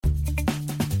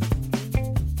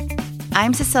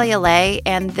I'm Cecilia Lay,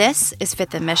 and this is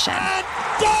Fifth and Mission. And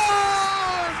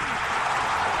done!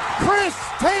 Chris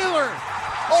Taylor,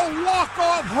 a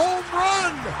walk-off home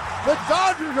run. The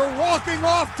Dodgers are walking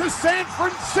off to San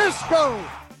Francisco.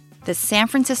 The San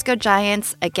Francisco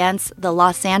Giants against the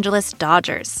Los Angeles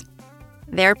Dodgers.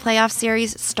 Their playoff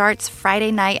series starts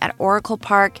Friday night at Oracle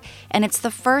Park, and it's the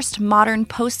first modern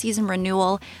postseason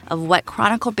renewal of what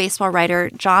Chronicle baseball writer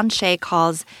John Shea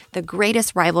calls the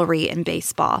greatest rivalry in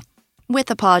baseball, with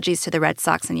apologies to the Red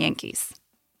Sox and Yankees.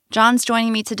 John's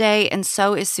joining me today, and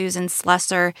so is Susan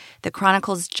Slusser, the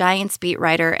Chronicle's Giants beat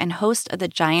writer and host of the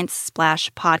Giants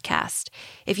Splash podcast.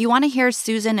 If you want to hear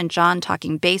Susan and John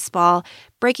talking baseball,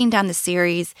 breaking down the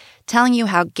series, telling you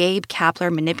how Gabe Kapler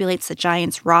manipulates the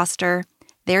Giants roster,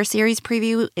 their series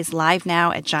preview is live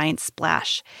now at Giants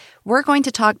Splash. We're going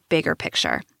to talk bigger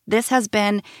picture. This has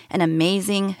been an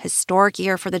amazing, historic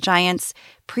year for the Giants.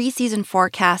 Preseason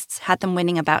forecasts had them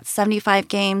winning about 75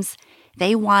 games.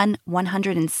 They won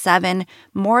 107,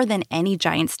 more than any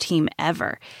Giants team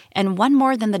ever, and one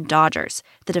more than the Dodgers,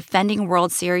 the defending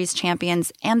World Series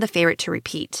champions and the favorite to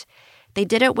repeat. They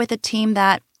did it with a team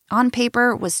that, on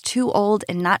paper, was too old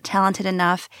and not talented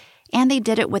enough, and they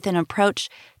did it with an approach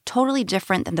totally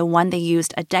different than the one they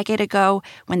used a decade ago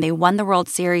when they won the World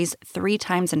Series 3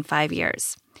 times in 5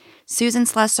 years. Susan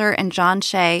Slusser and John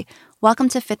Shea, welcome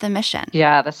to Fifth and Mission.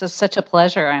 Yeah, this is such a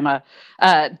pleasure. I'm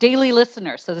a daily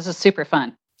listener, so this is super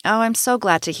fun. Oh, I'm so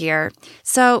glad to hear.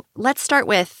 So let's start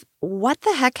with, what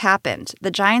the heck happened?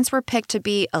 The Giants were picked to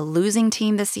be a losing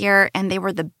team this year, and they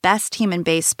were the best team in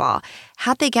baseball.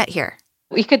 How'd they get here?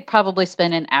 We could probably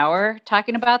spend an hour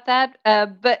talking about that.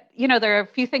 But, there are a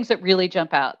few things that really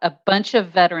jump out. A bunch of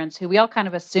veterans who we all kind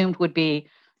of assumed would be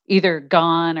either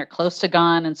gone or close to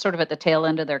gone and sort of at the tail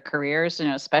end of their careers,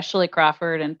 especially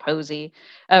Crawford and Posey,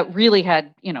 really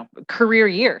had, career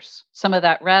years. Some of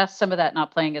that rest, some of that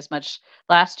not playing as much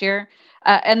last year.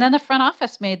 And then the front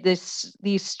office made these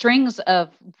strings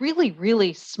of really,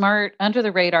 really smart,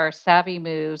 under-the-radar, savvy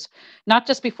moves, not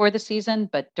just before the season,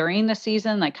 but during the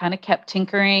season. They kind of kept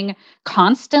tinkering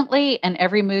constantly, and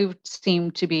every move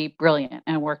seemed to be brilliant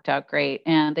and worked out great.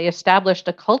 And they established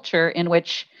a culture in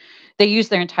which they use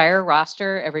their entire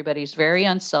roster. Everybody's very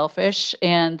unselfish,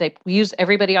 and they use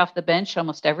everybody off the bench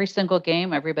almost every single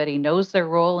game. Everybody knows their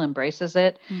role, embraces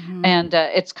it. Mm-hmm. And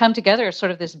it's come together as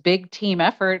sort of this big team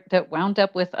effort that wound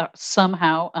up with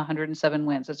somehow 107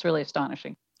 wins. It's really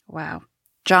astonishing. Wow.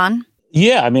 John?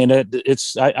 Yeah, I mean,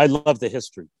 I love the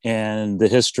history, and the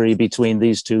history between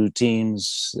these two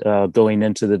teams going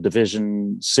into the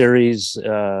division series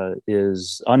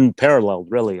is unparalleled,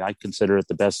 really. I consider it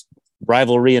the best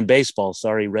rivalry in baseball.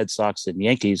 Sorry, Red Sox and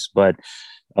Yankees, but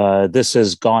this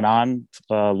has gone on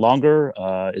longer.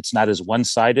 It's not as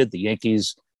one-sided. The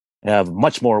Yankees have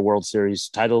much more World Series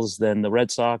titles than the Red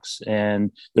Sox,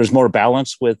 and there's more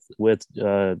balance with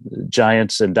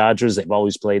Giants and Dodgers. They've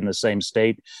always played in the same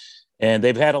state, and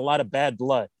they've had a lot of bad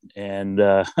blood. And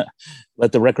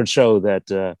let the record show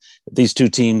that these two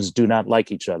teams do not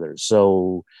like each other.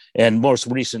 So, and most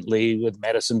recently with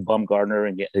Madison Bumgarner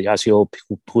and Yasiel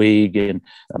Puig and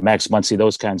Max Muncy,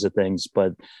 those kinds of things.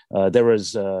 But there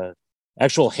was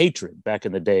actual hatred back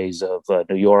in the days of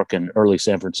New York and early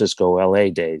San Francisco, LA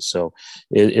days. So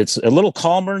it's a little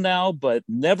calmer now, but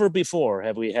never before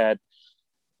have we had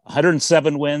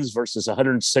 107 wins versus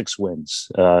 106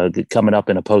 wins coming up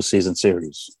in a postseason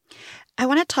series. I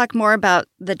want to talk more about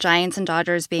the Giants and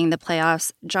Dodgers being the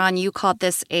playoffs. John, you called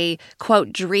this a,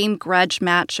 quote, dream grudge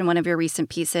match in one of your recent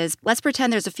pieces. Let's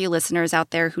pretend there's a few listeners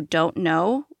out there who don't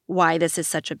know why this is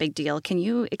such a big deal. Can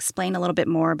you explain a little bit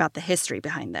more about the history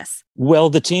behind this?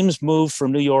 Well, the teams moved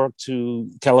from New York to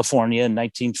California in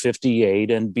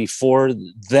 1958. And before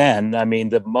then, I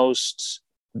mean,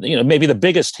 maybe the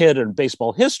biggest hit in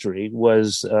baseball history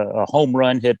was a home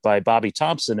run hit by Bobby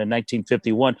Thompson in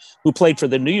 1951, who played for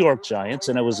the New York Giants,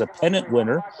 and it was a pennant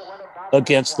winner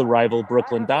against the rival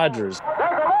Brooklyn Dodgers.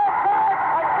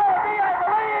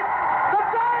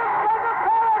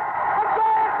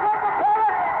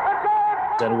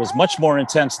 And it was much more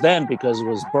intense then because it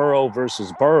was borough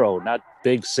versus borough, not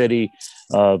big city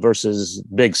versus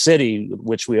big city,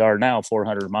 which we are now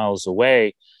 400 miles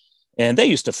away. And they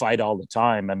used to fight all the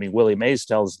time. I mean, Willie Mays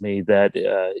tells me that,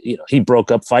 he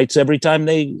broke up fights every time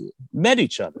they met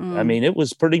each other. I mean, it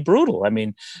was pretty brutal. I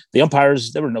mean, the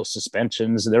umpires, there were no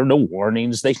suspensions. There were no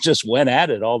warnings. They just went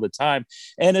at it all the time.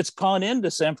 And it's gone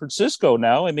into San Francisco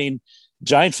now. I mean,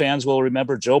 Giant fans will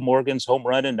remember Joe Morgan's home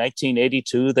run in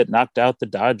 1982 that knocked out the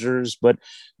Dodgers. But,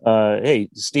 hey,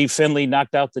 Steve Finley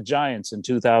knocked out the Giants in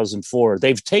 2004.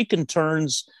 They've taken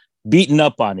turns beating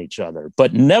up on each other,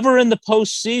 but never in the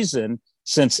postseason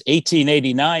since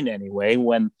 1889 anyway,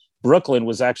 when Brooklyn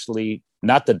was actually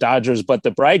not the Dodgers, but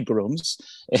the bridegrooms,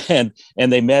 and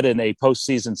they met in a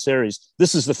postseason series.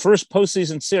 This is the first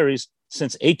postseason series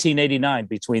since 1889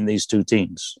 between these two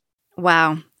teams.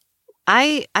 Wow.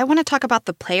 I want to talk about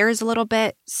the players a little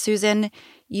bit. Susan,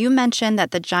 you mentioned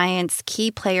that the Giants'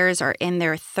 key players are in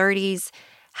their 30s.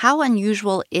 How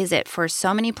unusual is it for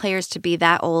so many players to be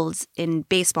that old in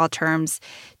baseball terms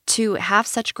to have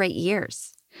such great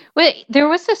years? Well, there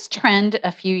was this trend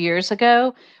a few years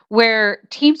ago where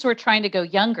teams were trying to go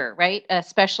younger, right?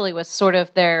 Especially with sort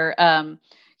of their,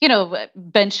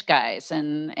 bench guys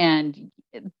and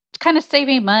kind of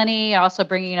saving money, also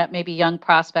bringing up maybe young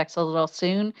prospects a little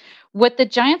soon. What the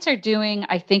Giants are doing,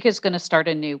 I think, is going to start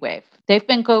a new wave. They've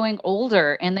been going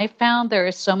older, and they found there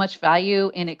is so much value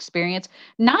in experience,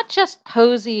 not just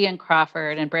Posey and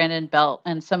Crawford and Brandon Belt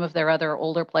and some of their other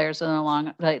older players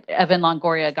along, like Evan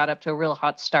Longoria got up to a real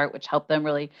hot start, which helped them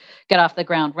really get off the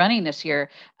ground running this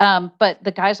year. But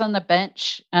the guys on the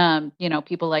bench,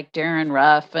 people like Darren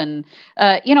Ruff and,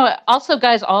 also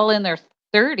guys all in their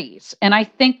 30s. And I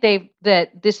think that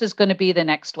this is going to be the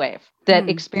next wave, that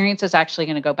experience is actually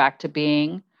going to go back to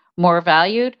being more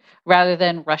valued rather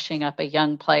than rushing up a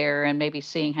young player and maybe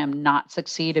seeing him not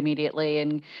succeed immediately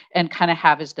and kind of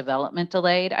have his development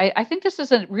delayed. I think this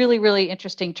is a really, really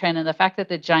interesting trend. And the fact that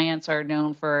the Giants are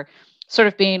known for sort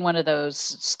of being one of those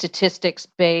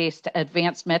statistics-based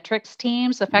advanced metrics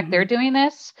teams, the fact they're doing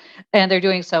this and they're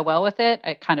doing so well with it,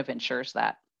 it kind of ensures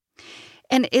that.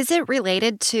 And is it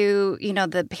related to,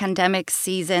 the pandemic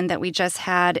season that we just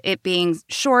had, it being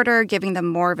shorter, giving them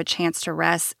more of a chance to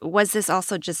rest? Was this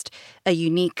also just a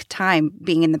unique time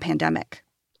being in the pandemic?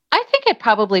 I think it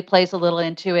probably plays a little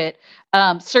into it.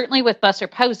 Certainly with Buster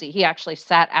Posey, he actually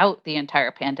sat out the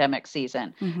entire pandemic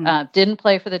season. Didn't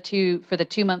play for the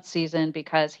 2-month season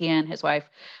because he and his wife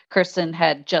Kirsten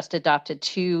had just adopted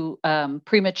 2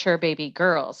 premature baby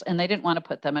girls, and they didn't want to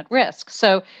put them at risk.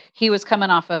 So he was coming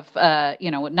off of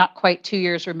not quite 2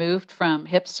 years removed from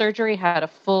hip surgery, had a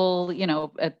full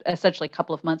essentially a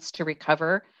couple of months to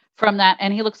recover from that,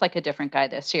 and he looks like a different guy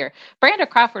this year. Brandon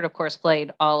Crawford, of course,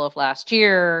 played all of last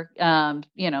year,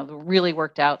 really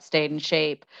worked out, stayed in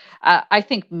shape. I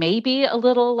think maybe a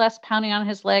little less pounding on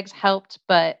his legs helped,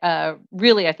 but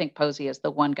really I think Posey is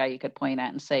the one guy you could point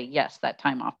at and say, yes, that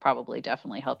time off probably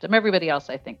definitely helped him. Everybody else,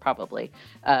 I think, probably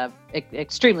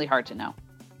extremely hard to know.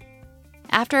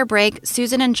 After a break,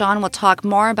 Susan and John will talk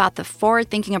more about the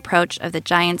forward-thinking approach of the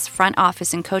Giants' front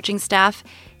office and coaching staff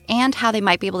and how they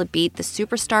might be able to beat the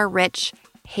superstar-rich,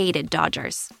 hated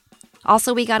Dodgers.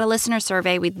 Also, we got a listener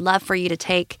survey we'd love for you to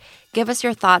take. Give us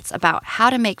your thoughts about how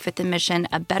to make Fifth and Mission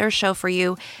a better show for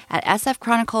you at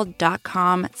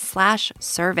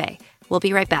sfchronicle.com/survey. We'll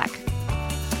be right back.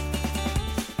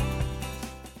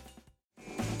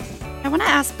 I want to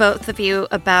ask both of you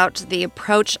about the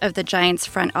approach of the Giants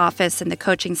front office and the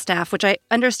coaching staff, which I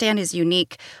understand is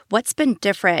unique. What's been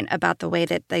different about the way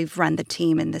that they've run the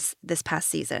team in this past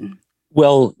season?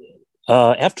 Well,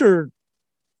 after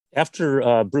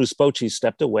Bruce Bochy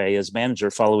stepped away as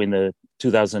manager following the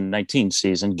 2019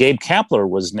 season, Gabe Kapler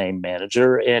was named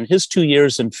manager, and his 2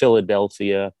 years in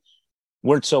Philadelphia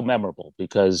weren't so memorable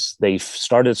because they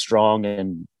started strong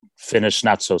and finished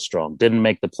not so strong, didn't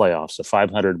make the playoffs, a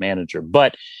 .500 manager.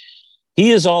 But he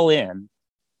is all in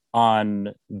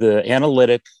on the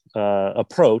analytic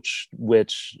approach,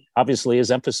 which obviously is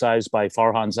emphasized by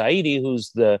Farhan Zaidi, who's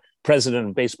the president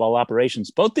of baseball operations.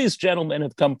 Both these gentlemen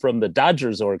have come from the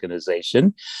Dodgers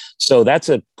organization. So that's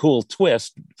a cool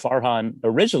twist. Farhan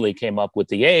originally came up with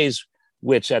the A's,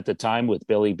 which at the time with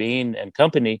Billy Beane and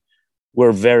company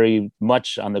were very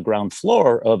much on the ground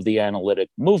floor of the analytic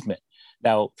movement.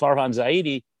 Now, Farhan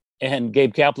Zaidi and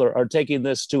Gabe Kapler are taking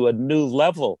this to a new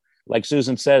level. Like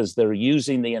Susan says, they're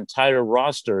using the entire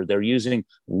roster. They're using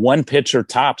one pitcher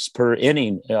tops per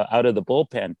inning out of the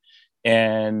bullpen.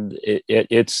 And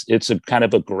it's a kind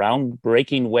of a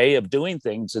groundbreaking way of doing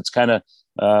things. It's kind of,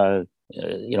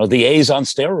 the A's on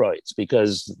steroids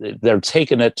because they're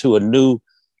taking it to a new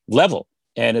level.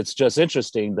 And it's just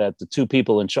interesting that the two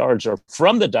people in charge are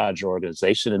from the Dodger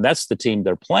organization, and that's the team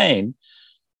they're playing.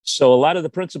 So a lot of the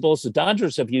principles the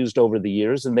Dodgers have used over the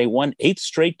years, and they won 8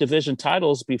 straight division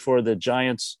titles before the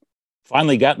Giants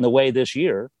finally got in the way this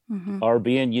year, are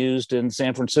being used in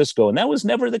San Francisco. And that was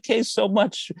never the case so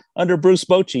much under Bruce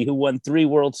Bochy, who won 3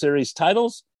 World Series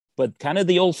titles, but kind of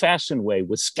the old-fashioned way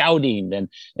with scouting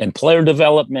and player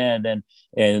development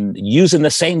and using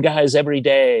the same guys every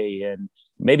day and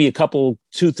maybe a couple,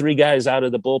 2-3 guys out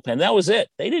of the bullpen. That was it.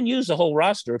 They didn't use the whole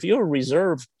roster. If you're a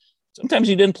reserve Sometimes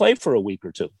you didn't play for a week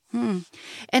or two.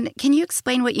 And can you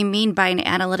explain what you mean by an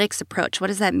analytics approach? What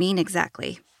does that mean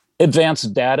exactly?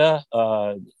 Advanced data,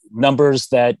 numbers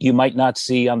that you might not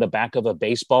see on the back of a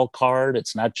baseball card.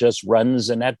 It's not just runs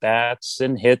and at-bats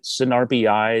and hits and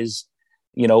RBIs.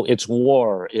 It's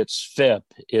WAR, it's FIP,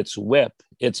 it's WHIP,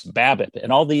 it's BABIP,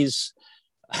 and all these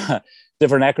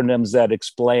different acronyms that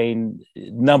explain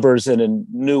numbers in a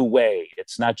new way.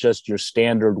 It's not just your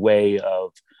standard way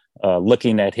of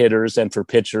looking at hitters, and for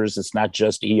pitchers, it's not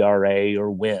just ERA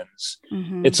or wins.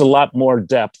 Mm-hmm. It's a lot more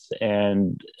depth,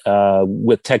 and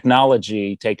with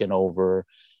technology taken over,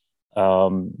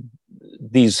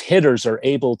 these hitters are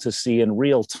able to see in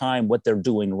real time what they're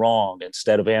doing wrong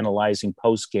instead of analyzing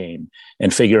post game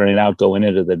and figuring it out going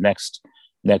into the next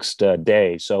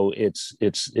day. So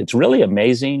it's really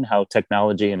amazing how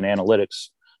technology and analytics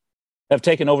have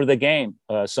taken over the game,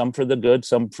 some for the good,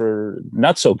 some for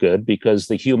not so good, because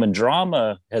the human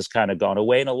drama has kind of gone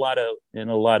away in a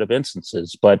lot of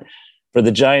instances. But for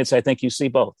the Giants, I think you see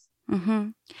both. Mm-hmm.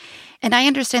 And I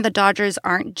understand the Dodgers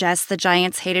aren't just the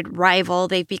Giants' hated rival.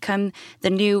 They've become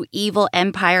the new evil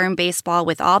empire in baseball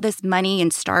with all this money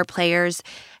and star players.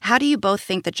 How do you both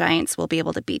think the Giants will be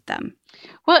able to beat them?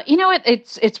 Well, you know what?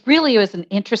 It was an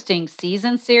interesting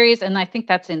season series, and I think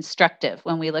that's instructive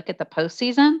when we look at the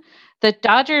postseason. The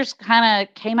Dodgers kind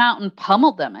of came out and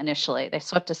pummeled them initially. They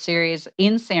swept a series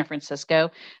in San Francisco.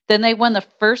 Then they won the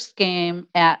first game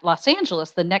at Los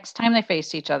Angeles the next time they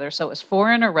faced each other. So it was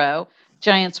 4 in a row.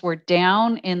 Giants were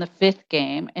down in the 5th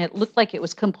game. It looked like it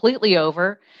was completely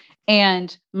over.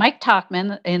 And Mike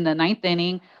Tauchman in the 9th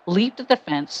inning leaped at the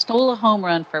fence, stole a home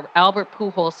run for Albert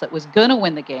Pujols that was going to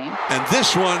win the game. And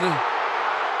this one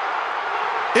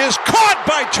is caught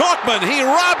by Tauchman. He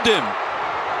robbed him.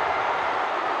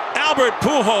 Albert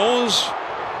Pujols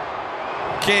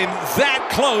came that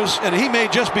close, and he may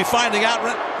just be finding out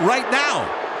right now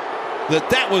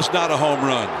that was not a home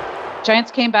run.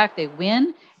 Giants came back, they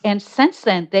win. And since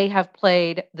then, they have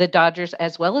played the Dodgers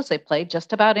as well as they played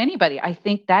just about anybody. I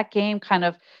think that game kind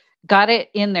of got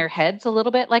it in their heads a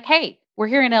little bit like, hey, we're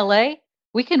here in LA.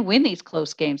 We can win these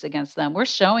close games against them. We're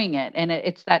showing it. And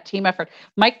it's that team effort.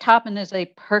 Mike Tauchman is a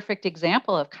perfect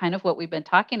example of kind of what we've been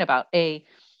talking about. A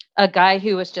guy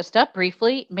who was just up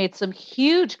briefly, made some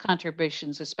huge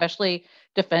contributions, especially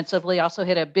defensively, also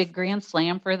hit a big grand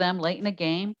slam for them late in the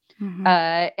game. Mm-hmm.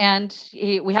 And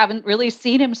we haven't really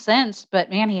seen him since,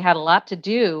 but man, he had a lot to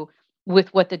do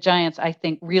with what the Giants, I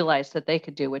think, realized that they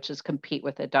could do, which is compete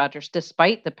with the Dodgers,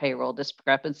 despite the payroll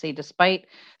discrepancy, despite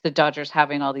the Dodgers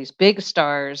having all these big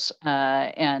stars,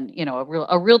 and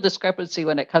a real discrepancy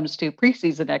when it comes to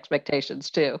preseason expectations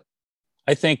too.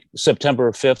 I think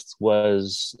September 5th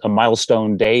was a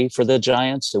milestone day for the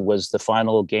Giants. It was the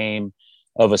final game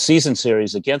of a season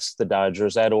series against the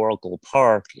Dodgers at Oracle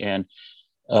Park, and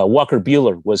Walker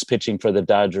Buehler was pitching for the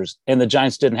Dodgers, and the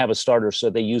Giants didn't have a starter, so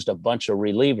they used a bunch of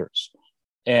relievers.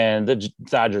 And the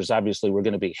Dodgers obviously were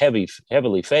going to be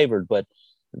heavily favored, but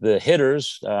the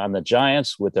hitters on the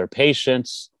Giants, with their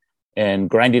patience and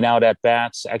grinding out at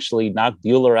bats, actually knocked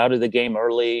Buehler out of the game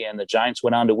early, and the Giants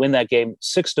went on to win that game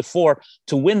 6-4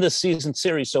 to win the season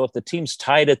series. So if the team's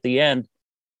tied at the end,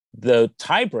 the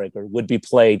tiebreaker would be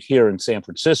played here in San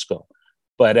Francisco.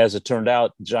 But as it turned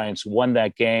out, the Giants won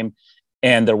that game.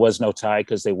 And there was no tie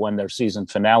because they won their season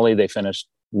finale. They finished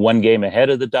 1 game ahead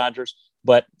of the Dodgers.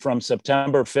 But from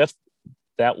September 5th,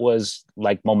 that was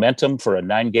like momentum for a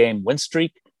 9-game win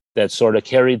streak that sort of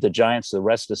carried the Giants the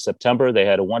rest of September. They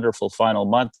had a wonderful final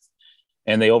month,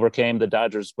 and they overcame the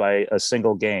Dodgers by a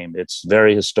single game. It's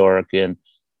very historic, and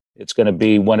it's going to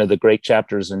be one of the great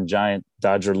chapters in Giant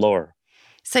Dodger lore.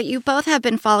 So you both have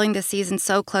been following the season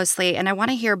so closely, and I want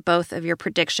to hear both of your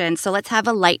predictions. So let's have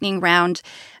a lightning round.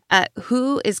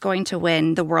 Who is going to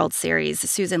win the World Series?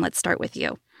 Susan, let's start with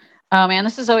you. Oh, man,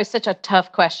 this is always such a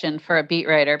tough question for a beat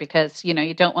writer because,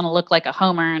 you don't want to look like a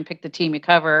homer and pick the team you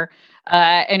cover.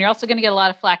 And you're also going to get a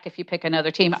lot of flack if you pick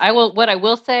another team. What I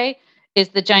will say is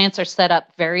the Giants are set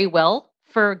up very well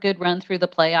for a good run through the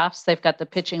playoffs. They've got the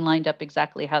pitching lined up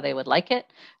exactly how they would like it.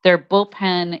 Their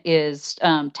bullpen is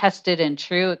tested and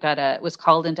true. It was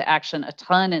called into action a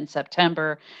ton in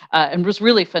September and was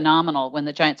really phenomenal when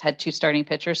the Giants had 2 starting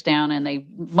pitchers down, and they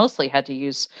mostly had to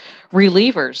use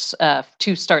relievers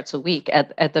 2 starts a week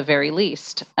at the very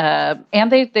least.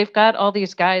 And they've got all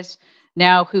these guys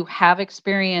now who have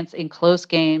experience in close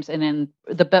games and in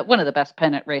one of the best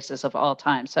pennant races of all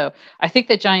time. So I think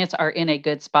the Giants are in a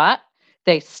good spot.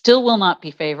 They still will not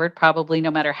be favored, probably no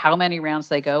matter how many rounds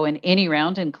they go in any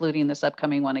round, including this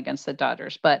upcoming one against the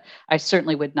Dodgers. But I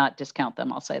certainly would not discount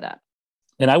them. I'll say that.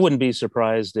 And I wouldn't be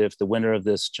surprised if the winner of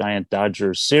this Giant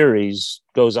Dodgers series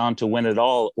goes on to win it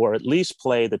all, or at least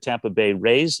play the Tampa Bay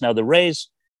Rays. Now, the Rays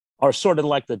are sort of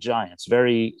like the Giants,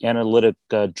 very analytic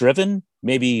driven,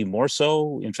 maybe more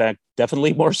so. In fact,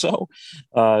 definitely more so,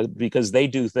 because they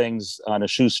do things on a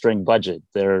shoestring budget.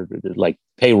 Their like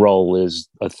payroll is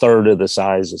a third of the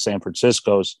size of San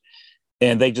Francisco's,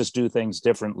 and they just do things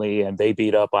differently. And they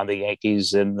beat up on the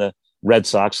Yankees and the Red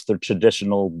Sox, the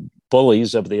traditional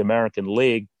bullies of the American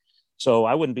League. So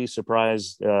I wouldn't be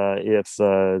surprised if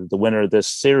the winner of this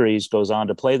series goes on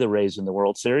to play the Rays in the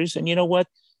World Series. And you know what?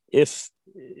 If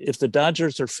the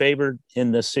Dodgers are favored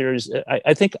in this series,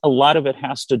 I think a lot of it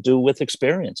has to do with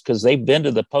experience, because they've been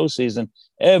to the postseason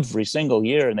every single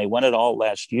year, and they won it all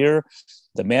last year.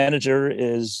 The manager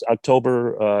is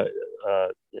October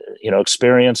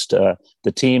experienced.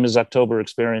 The team is October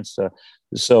experienced.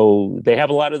 So they have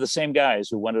a lot of the same guys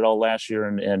who won it all last year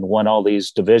and won all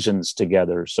these divisions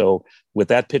together. So with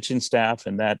that pitching staff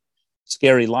and that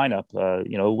scary lineup,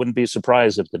 it wouldn't be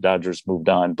surprised if the Dodgers moved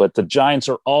on. But the Giants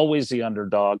are always the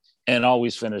underdog and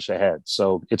always finish ahead.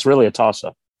 So it's really a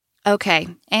toss-up. Okay.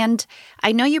 And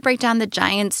I know you break down the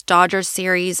Giants-Dodgers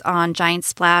series on Giant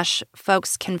Splash.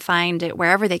 Folks can find it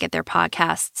wherever they get their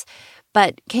podcasts.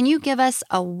 But can you give us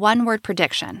a one-word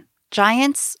prediction?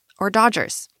 Giants or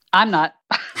Dodgers? I'm not.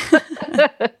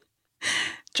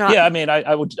 John? Yeah, I mean,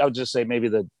 I would just say maybe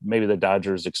the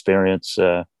Dodgers experience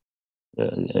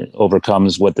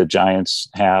overcomes what the Giants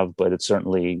have, but it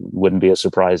certainly wouldn't be a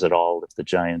surprise at all if the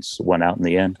Giants went out in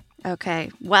the end. Okay.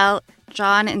 Well,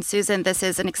 John and Susan, this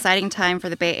is an exciting time for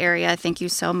the Bay Area. Thank you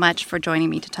so much for joining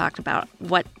me to talk about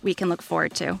what we can look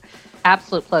forward to.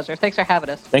 Absolute pleasure. Thanks for having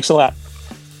us. Thanks a lot.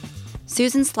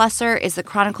 Susan Slusser is the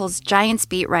Chronicle's Giants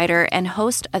beat writer and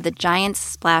host of the Giants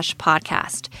Splash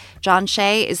podcast. John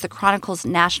Shea is the Chronicle's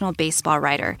national baseball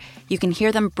writer. You can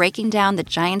hear them breaking down the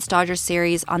Giants-Dodgers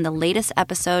series on the latest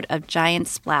episode of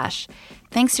Giants Splash.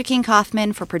 Thanks to King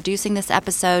Kaufman for producing this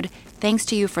episode. Thanks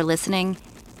to you for listening.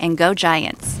 And go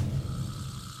Giants.